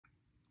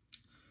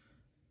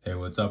Hey,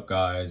 what's up,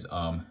 guys?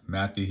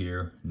 Matthew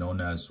here, known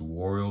as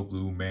Royal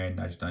Blue Man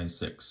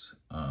 1996.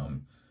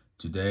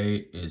 Today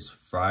is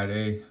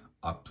Friday,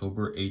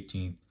 October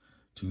 18th,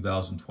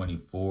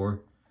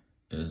 2024.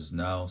 It is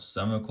now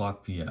 7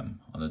 o'clock p.m.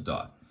 on the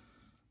dot.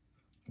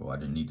 Well, I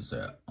didn't need to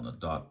say it on the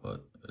dot,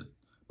 but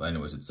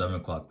anyways, it's 7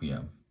 o'clock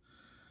p.m.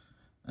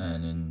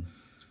 And in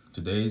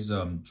today's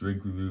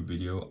drink review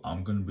video,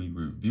 I'm going to be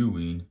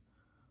reviewing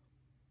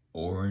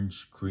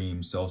Orange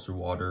Cream Seltzer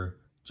Water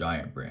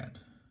Giant brand.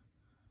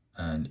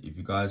 And if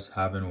you guys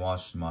haven't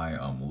watched my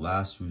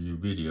last review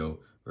video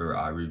where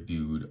I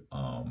reviewed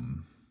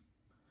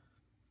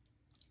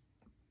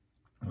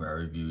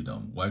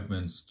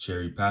Wegmans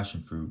Cherry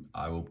Passion Fruit,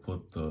 I will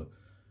put the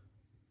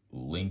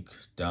link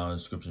down in the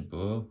description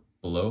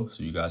below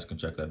so you guys can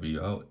check that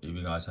video out. If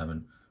you guys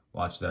haven't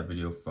watched that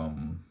video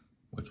from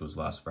which was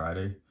last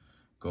Friday,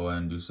 go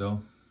ahead and do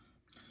so.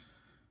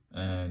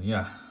 And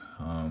yeah,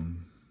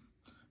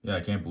 I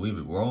can't believe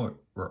it. We're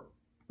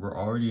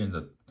already in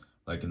the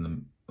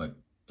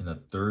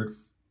third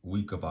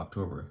week of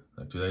October.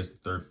 Like, today's the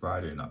third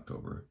Friday in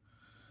October,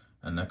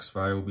 and next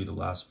Friday will be the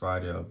last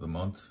Friday of the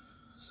month.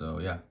 So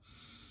yeah,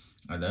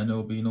 and then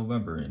it'll be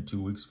November in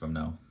 2 weeks from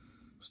now,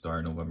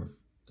 starting November,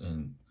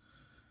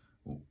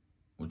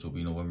 which will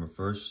be November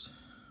 1st,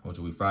 which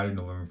will be Friday,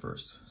 November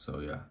 1st. So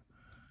yeah,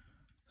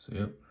 so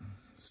yep,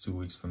 it's 2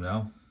 weeks from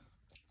now.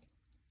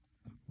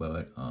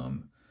 But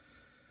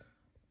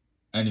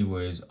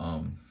anyways,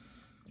 oh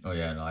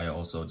yeah, and I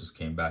also just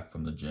came back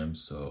from the gym,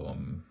 so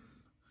I'm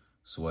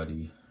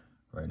sweaty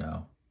right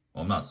now.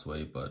 Well, I'm not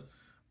sweaty, but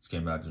just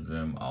came back to the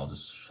gym. I'll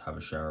just have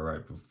a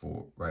shower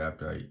right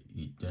after I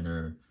eat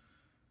dinner.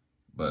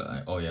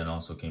 But and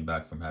also came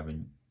back from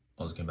the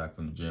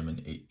gym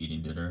and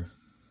eating dinner.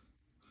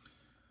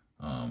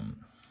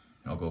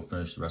 I'll go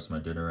finish the rest of my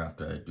dinner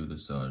after I do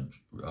this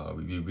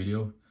review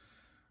video.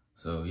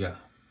 So yeah,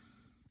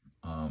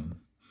 and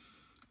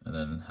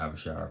then have a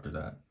shower after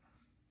that.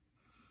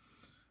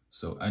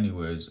 So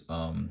anyways,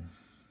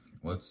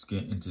 let's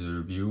get into the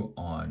review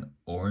on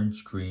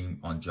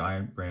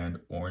Giant brand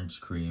Orange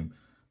Cream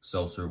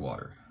Seltzer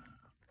Water.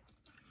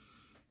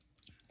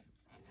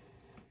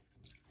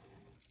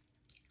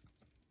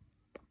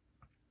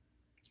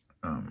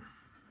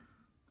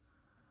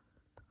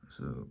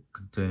 So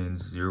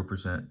contains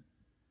 0%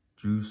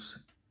 juice.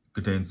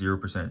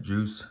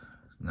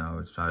 Now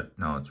it's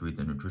read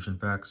the nutrition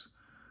facts.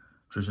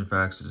 Nutrition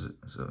facts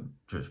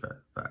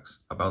facts.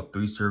 About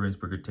 3 servings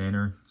per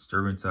container.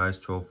 Serving size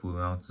 12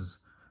 fluid ounces.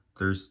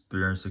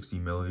 360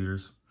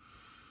 milliliters.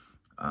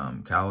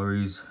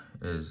 Calories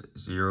is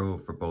 0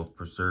 for both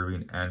per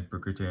serving and per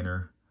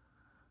container.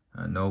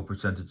 No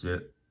percentage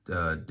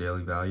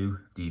daily value,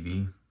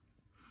 DV.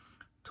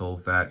 Total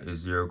fat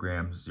is 0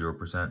 grams,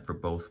 0% for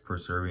both per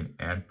serving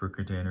and per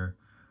container.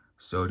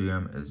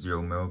 Sodium is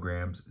 0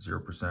 milligrams,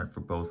 0%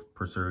 for both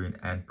per serving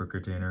and per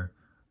container.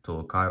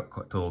 Total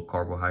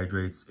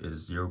carbohydrates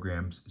is 0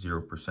 grams,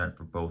 0%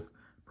 for both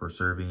per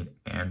serving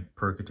and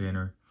per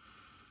container.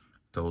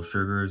 Total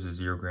sugars is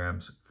 0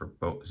 grams for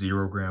both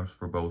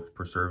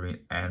per serving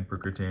and per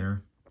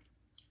container.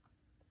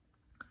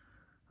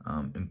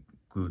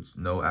 Includes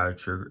no added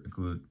sugar.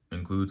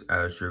 Includes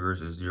added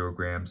sugars is 0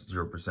 grams,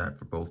 0%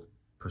 for both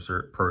per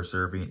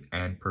serving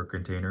and per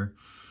container.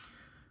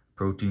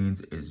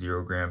 Proteins is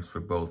 0 grams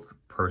for both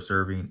per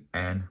serving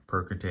and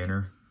per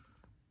container.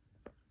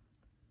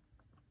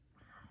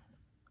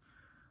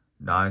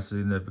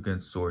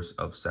 Non-significant source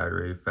of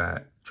saturated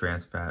fat,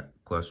 trans fat,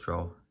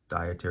 cholesterol,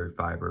 dietary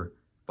fiber,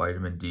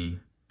 vitamin D,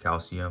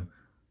 calcium,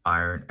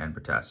 iron, and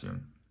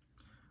potassium.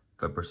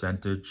 The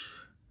percentage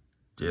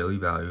daily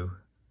value,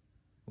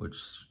 which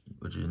is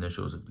the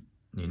initials of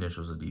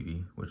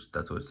DV, which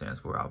that's what it stands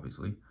for,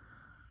 obviously.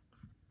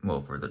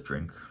 Well, for the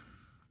drink,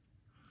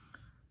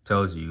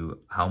 tells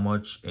you how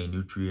much a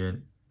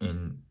nutrient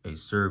in a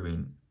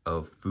serving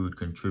of food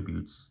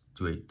contributes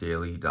to a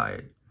daily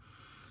diet.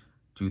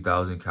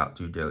 2,000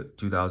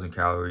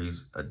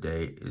 calories a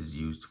day is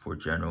used for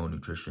general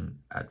nutrition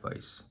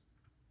advice.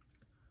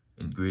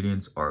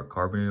 Ingredients are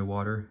carbonated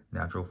water,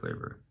 natural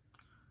flavor.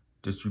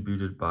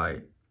 Distributed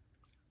by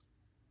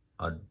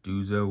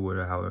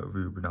Aduzo,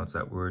 however you pronounce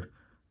that word,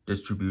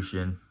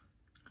 Distribution,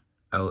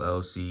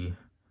 LLC,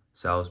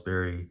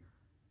 Salisbury,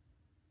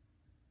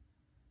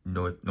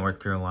 North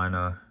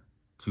Carolina,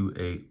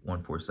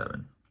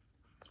 28147.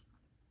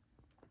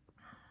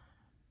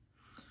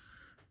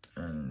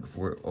 And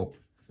before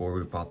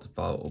we pop the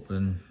bottle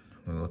open,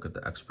 we look at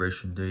the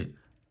expiration date.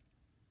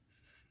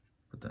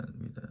 But then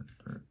read that.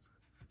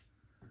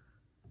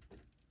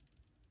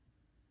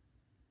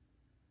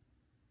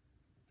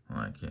 Oh,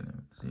 I can't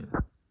even see it.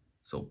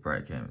 So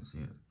bright, I can't even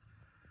see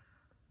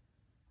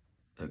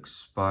it.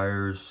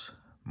 Expires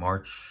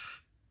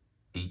March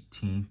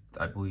 18th,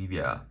 I believe.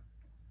 Yeah.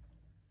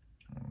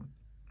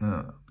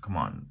 Come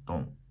on,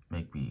 don't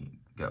make me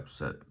get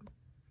upset,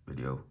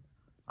 video.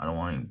 I don't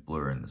want any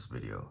blur in this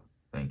video.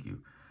 Thank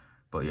you.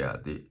 But yeah,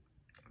 the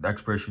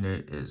expiration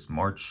date is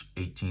March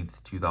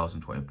 18th,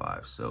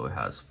 2025. So it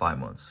has 5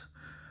 months.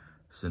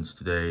 since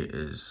today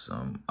is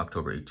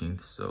October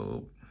 18th,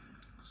 so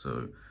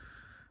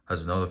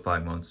has another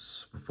 5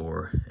 months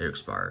before it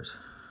expires.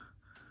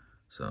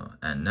 So,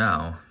 and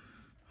now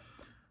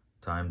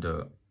time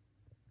to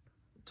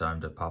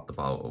pop the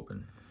bottle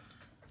open.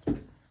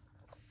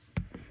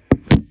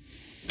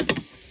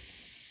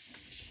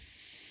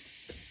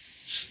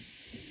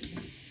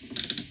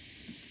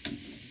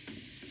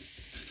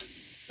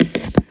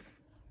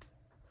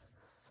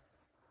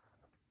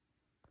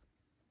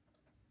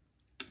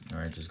 All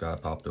right, just got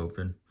it popped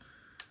open.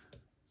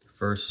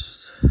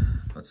 First,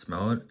 let's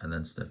smell it and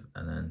then sniff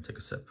and then take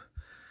a sip.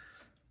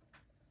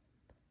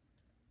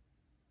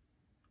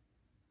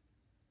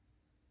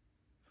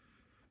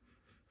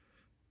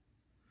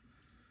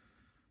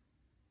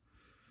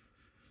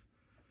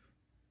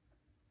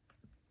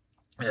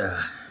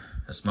 Yeah,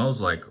 it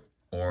smells like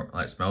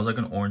smells like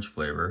an orange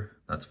flavor,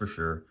 that's for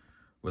sure,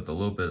 with a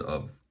little bit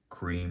of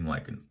cream,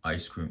 like an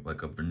ice cream,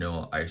 like a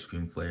vanilla ice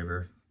cream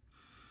flavor.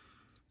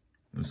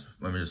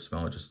 Let me just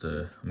smell it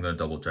I'm gonna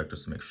double check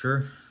just to make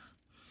sure.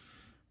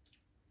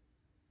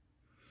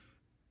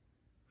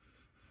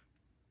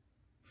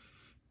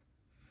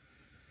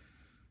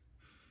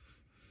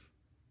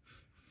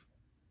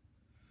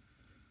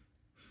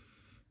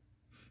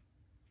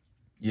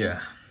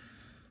 Yeah,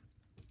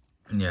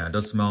 it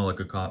does smell like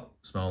I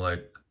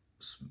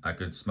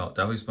could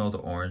definitely smell the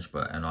orange,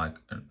 but and like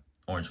an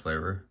orange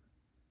flavor,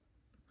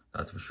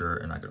 that's for sure.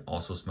 And I could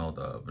also smell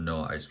the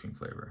vanilla ice cream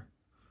flavor.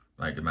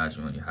 Like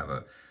imagine when you have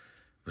a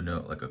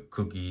vanilla, like a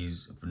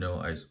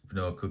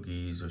vanilla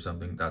cookies or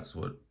something. That's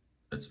what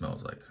it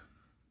smells like.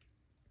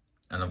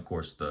 And of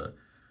course the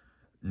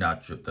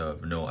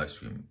vanilla ice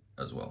cream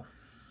as well.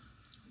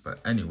 But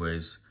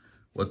anyways,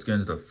 let's get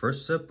into the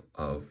first sip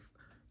of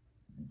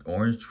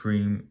orange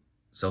cream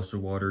seltzer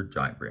water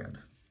Giant brand.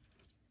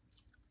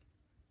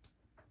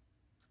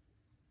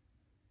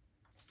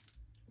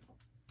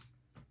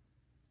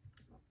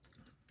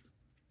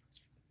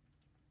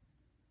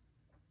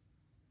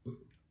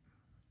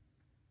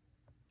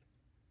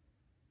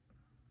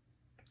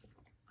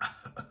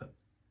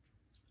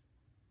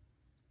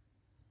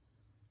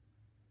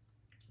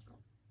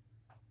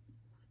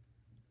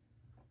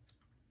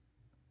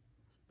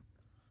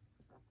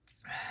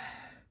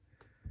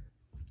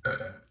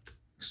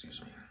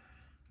 Excuse me.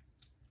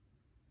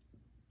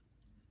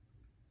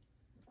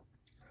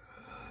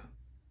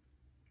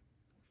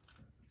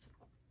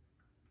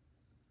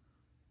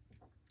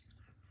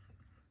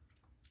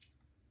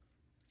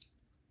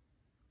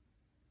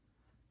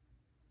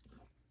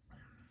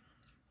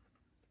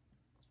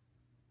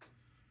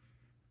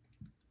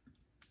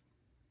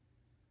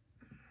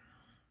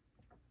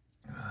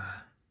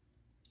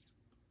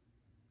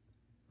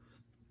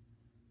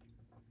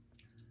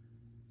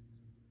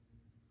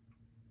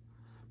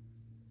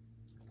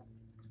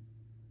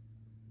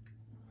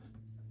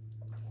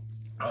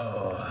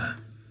 Oh.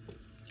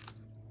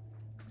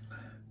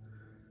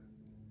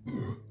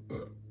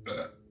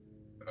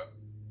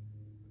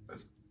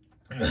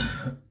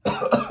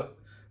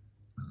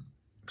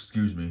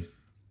 Excuse me.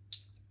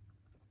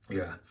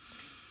 Yeah,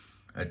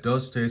 it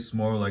does taste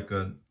more like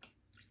a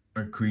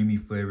creamy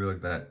flavor,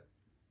 like that,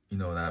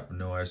 that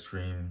vanilla ice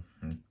cream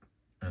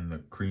and the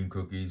cream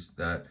cookies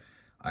that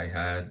I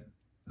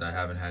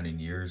haven't had in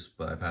years,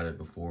 but I've had it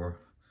before.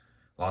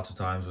 Lots of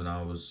times when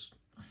I was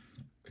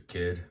a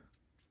kid,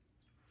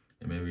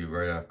 and maybe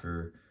right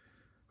after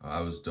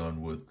I was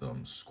done with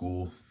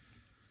school,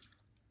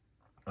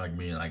 like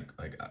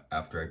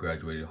after I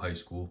graduated high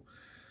school.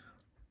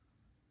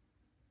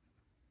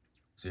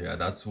 So yeah,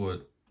 that's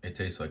what it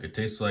tastes like. It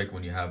tastes like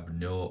when you have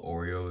vanilla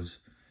Oreos,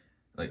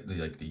 like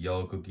the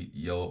yellow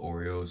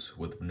Oreos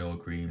with vanilla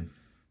cream,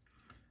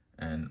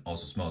 and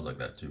also smells like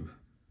that too,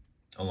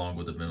 along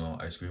with the vanilla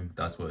ice cream.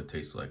 That's what it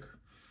tastes like.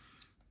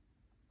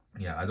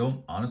 Yeah, I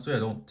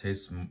don't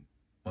taste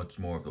much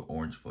more of the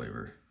orange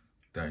flavor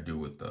than I do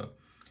with the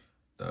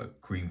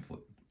cream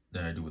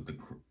than I do with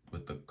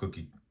the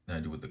cookie than I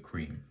do with the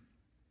cream.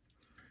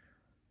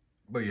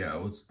 But yeah,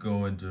 let's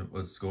go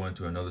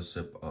into another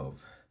sip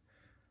of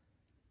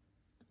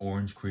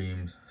orange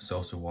cream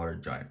seltzer water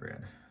Giant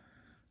brand.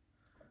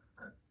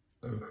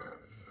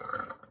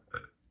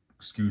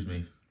 Excuse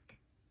me.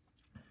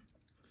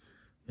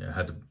 Yeah,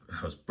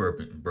 I was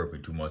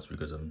burping too much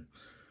because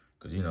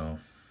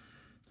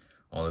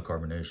all the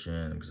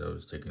carbonation, because I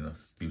was taking a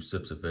few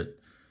sips of it,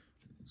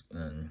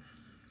 and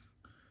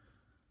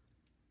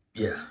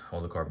yeah,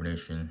 all the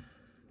carbonation.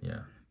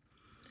 Yeah,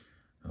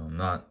 I'm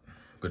not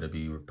gonna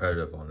be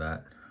repetitive on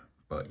that,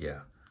 but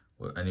yeah.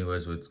 Well,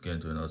 anyways, let's get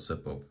into another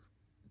sip of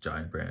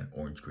Giant brand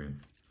orange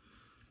cream.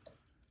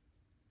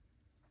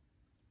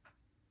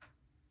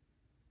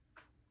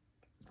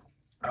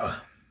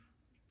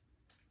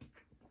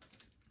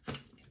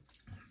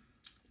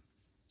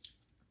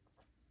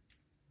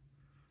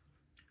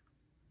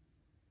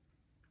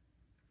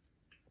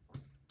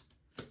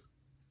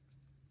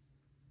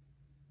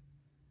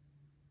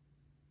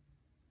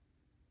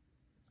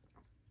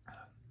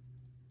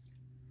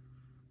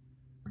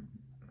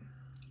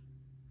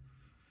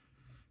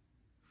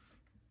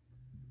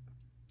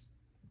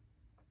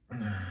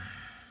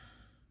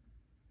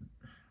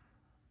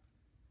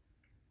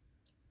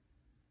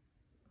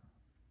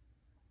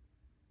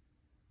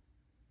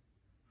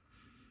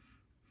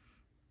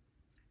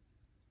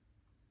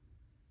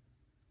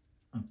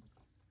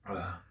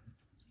 Uh,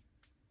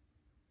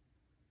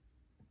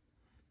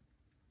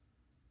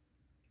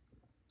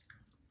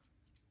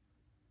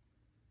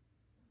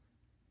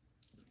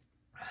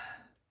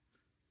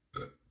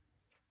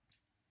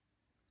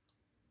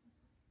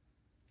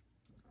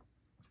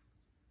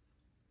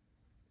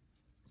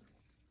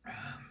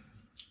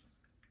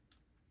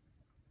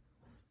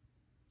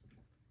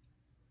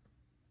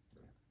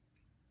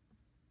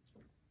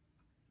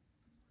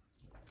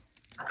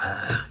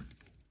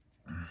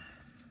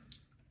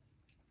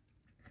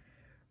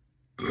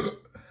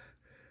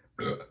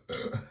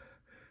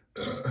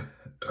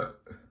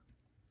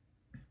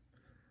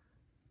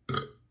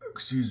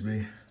 excuse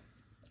me.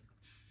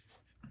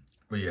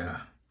 But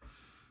yeah.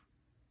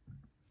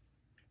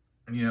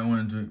 Yeah, I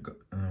want to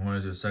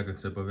do a second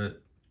sip of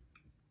it.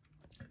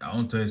 I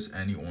don't taste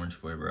any orange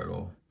flavor at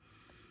all.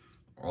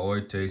 All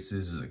it tastes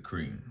is the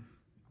cream.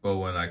 But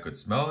when I could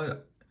smell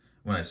it,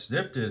 when I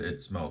sniffed it, it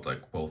smelled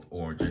like both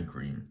orange and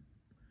cream,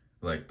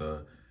 like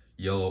the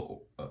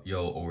yellow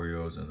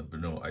Oreos and the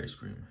vanilla ice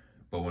cream.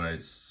 But when when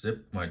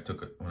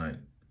I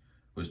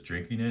was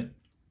drinking it,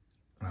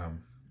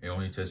 it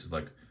only tasted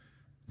like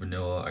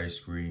vanilla ice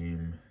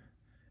cream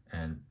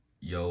and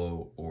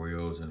yellow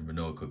Oreos and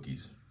vanilla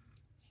cookies.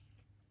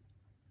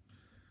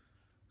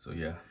 So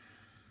yeah,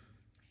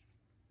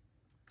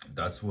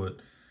 that's what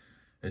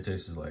it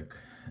tasted like.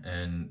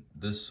 And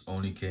this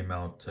only came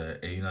out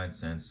to 89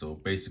 cents, so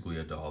basically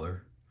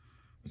 $1,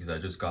 because I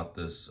just got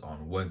this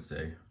on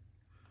Wednesday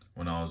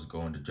when I was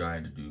going to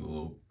Giant to do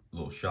a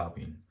little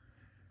shopping.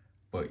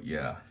 But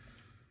yeah,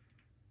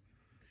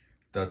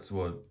 that's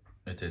what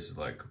it tasted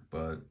like.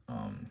 But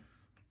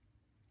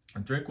the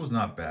drink was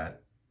not bad.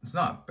 It's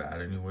not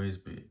bad anyways,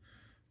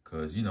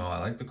 because you know I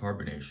like the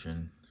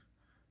carbonation,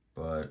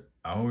 but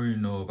I don't really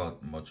know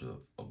about much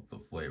of the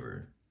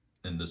flavor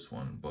in this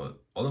one.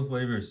 But other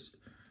flavors,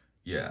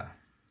 yeah,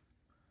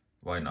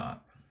 why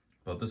not?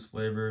 But this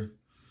flavor,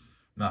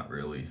 not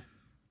really.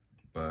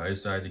 But I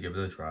decided to give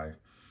it a try.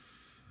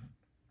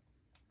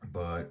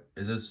 But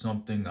is it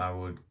something I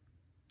would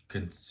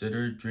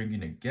consider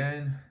drinking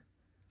again?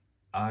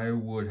 I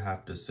would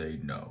have to say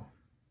no,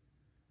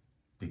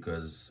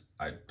 because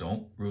I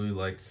don't really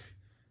like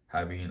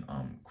having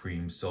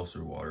cream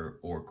seltzer water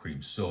or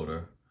cream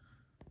soda,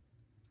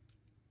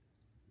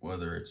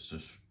 whether it's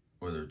just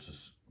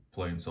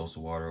plain seltzer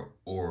water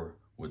or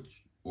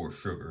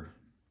sugar.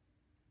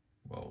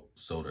 Well,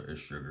 soda is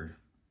sugar,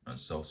 and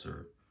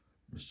seltzer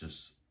is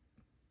just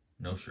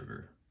no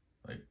sugar,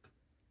 like,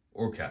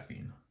 or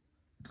caffeine,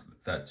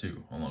 that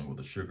too, along with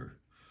the sugar.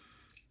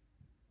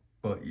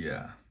 But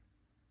yeah,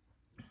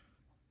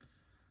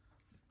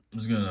 I'm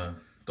just gonna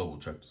double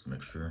check just to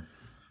make sure.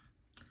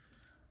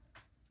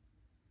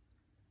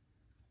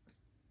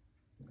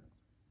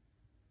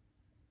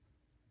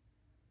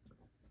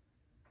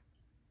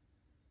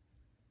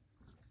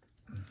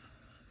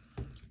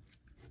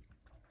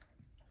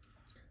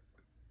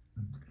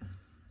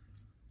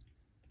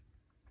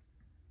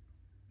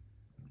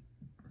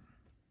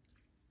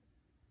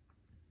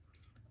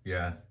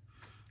 Yeah,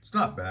 it's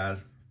not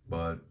bad,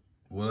 but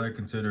would I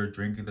consider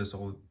drinking this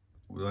all?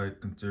 Would I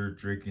consider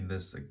drinking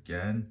this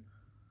again?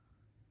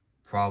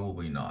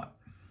 Probably not.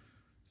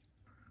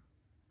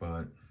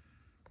 But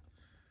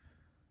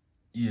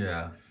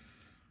yeah,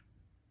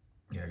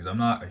 because I'm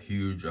not a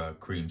huge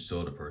cream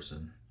soda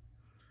person.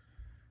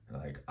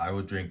 Like I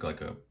would drink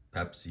like a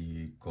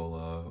Pepsi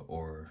Cola,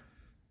 or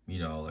you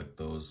know, like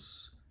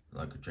those,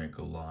 like a drink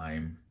of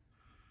lime,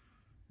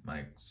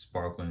 like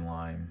sparkling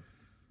lime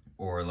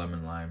or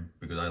lemon lime,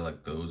 because I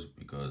like those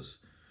because,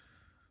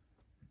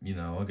 you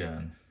know,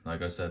 again,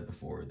 like I said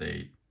before,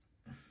 they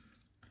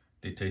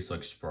taste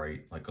like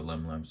Sprite, like a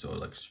lemon lime soda,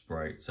 like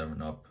Sprite,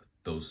 7 Up,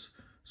 those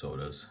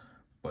sodas.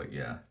 But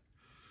yeah.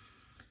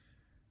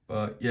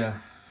 But yeah.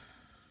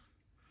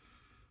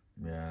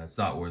 Yeah, it's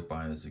not worth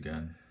buying this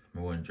again.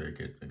 I wouldn't drink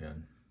it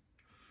again.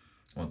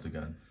 Once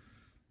again.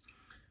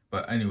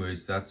 But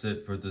anyways, that's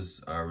it for this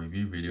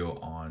review video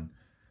on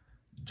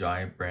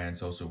Giant brand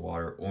seltzer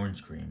water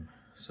orange cream.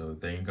 So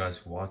thank you guys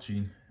for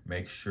watching.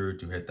 Make sure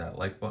to hit that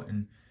like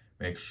button.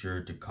 Make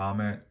sure to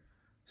comment,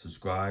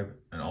 subscribe,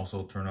 and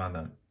also turn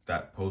on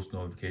that post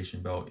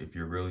notification bell if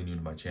you're really new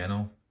to my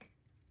channel.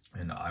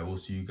 And I will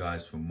see you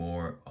guys for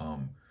more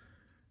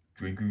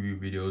drink review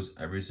videos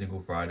every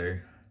single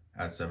Friday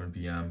at 7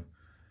 p.m.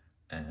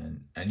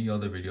 and any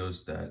other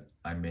videos that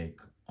I make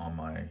on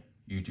my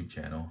YouTube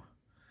channel.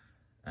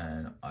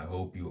 And I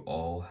hope you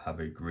all have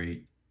a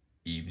great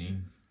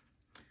evening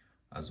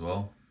as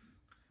well.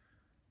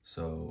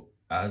 So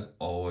as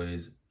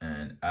always,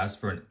 and as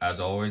for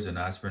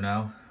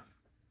now,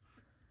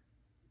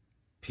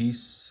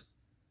 peace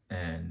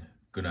and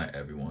good night,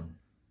 everyone.